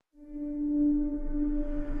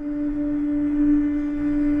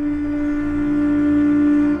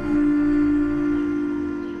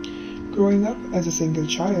as a single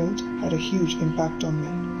child had a huge impact on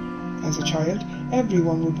me. As a child,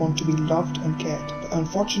 everyone would want to be loved and cared, but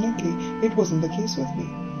unfortunately, it wasn't the case with me.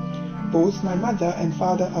 Both my mother and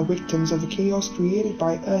father are victims of the chaos created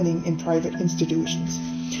by earning in private institutions.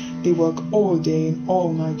 They work all day and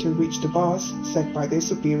all night to reach the bars set by their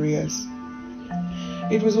superiors.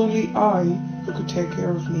 It was only I who could take care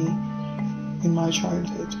of me in my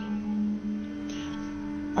childhood.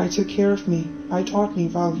 I took care of me. I taught me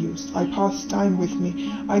values. I passed time with me.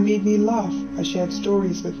 I made me laugh. I shared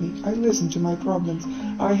stories with me. I listened to my problems.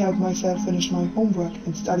 I helped myself finish my homework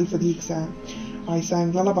and study for the exam. I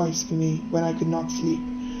sang lullabies for me when I could not sleep.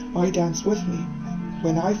 I danced with me.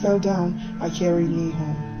 When I fell down, I carried me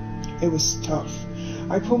home. It was tough.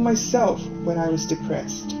 I pulled myself when I was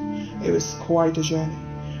depressed. It was quite a journey.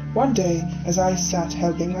 One day, as I sat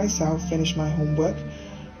helping myself finish my homework,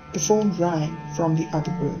 the phone rang from the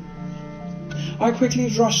other room. I quickly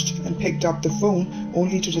rushed and picked up the phone,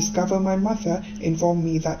 only to discover my mother informed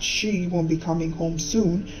me that she won't be coming home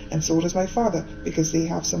soon, and so does my father, because they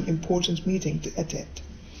have some important meeting to attend.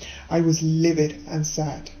 I was livid and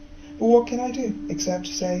sad. But what can I do except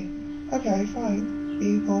say, okay, fine,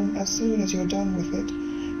 be home as soon as you're done with it,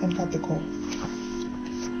 and cut the call.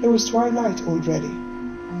 It was twilight already.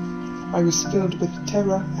 I was filled with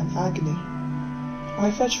terror and agony. I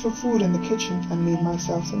fetched for food in the kitchen and made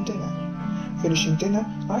myself some dinner. Finishing dinner,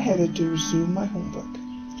 I headed to resume my homework.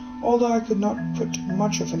 Although I could not put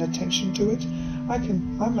much of an attention to it, I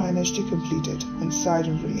managed to complete it and sighed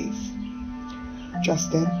in relief.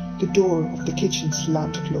 Just then, the door of the kitchen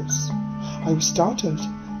slammed close. I was startled,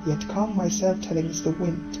 yet calmed myself, telling it's the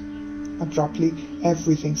wind. Abruptly,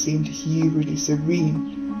 everything seemed eerily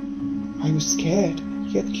serene. I was scared,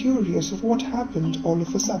 yet curious of what happened all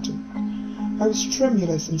of a sudden. I was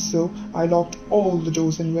tremulous, and so I locked all the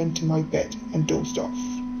doors and went to my bed and dozed off,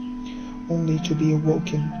 only to be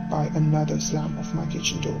awoken by another slam of my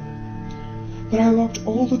kitchen door. But I locked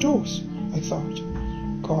all the doors, I thought.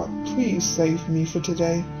 God, please save me for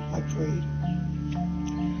today, I prayed.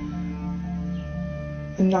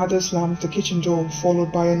 Another slam of the kitchen door,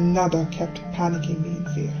 followed by another, kept panicking me in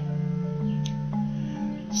fear.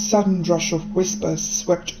 Sudden rush of whispers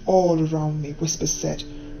swept all around me. Whispers said,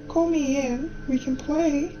 "Call me in, we can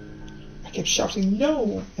play." I kept shouting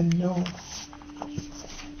no and no.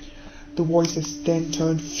 The voices then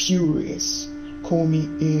turned furious. "Call me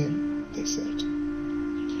in," they said.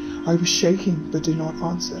 I was shaking but did not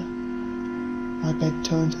answer. My bed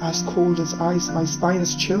turned as cold as ice, my spine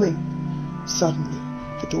is chilling. Suddenly,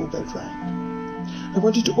 the doorbell rang. I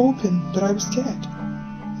wanted to open, but I was scared.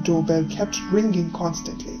 The doorbell kept ringing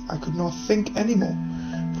constantly. I could not think anymore.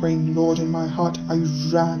 Praying Lord in my heart, I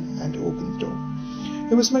ran and opened the door.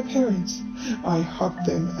 It was my parents. I hugged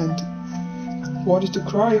them and wanted to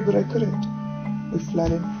cry, but I couldn't. We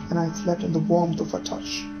fled in, and I slept in the warmth of a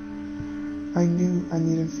touch. I knew I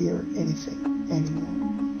needn't fear anything anymore.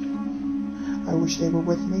 I wish they were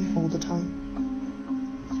with me all the time.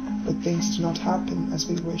 But things do not happen as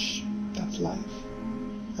we wish. That's life.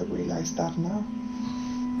 I realize that now.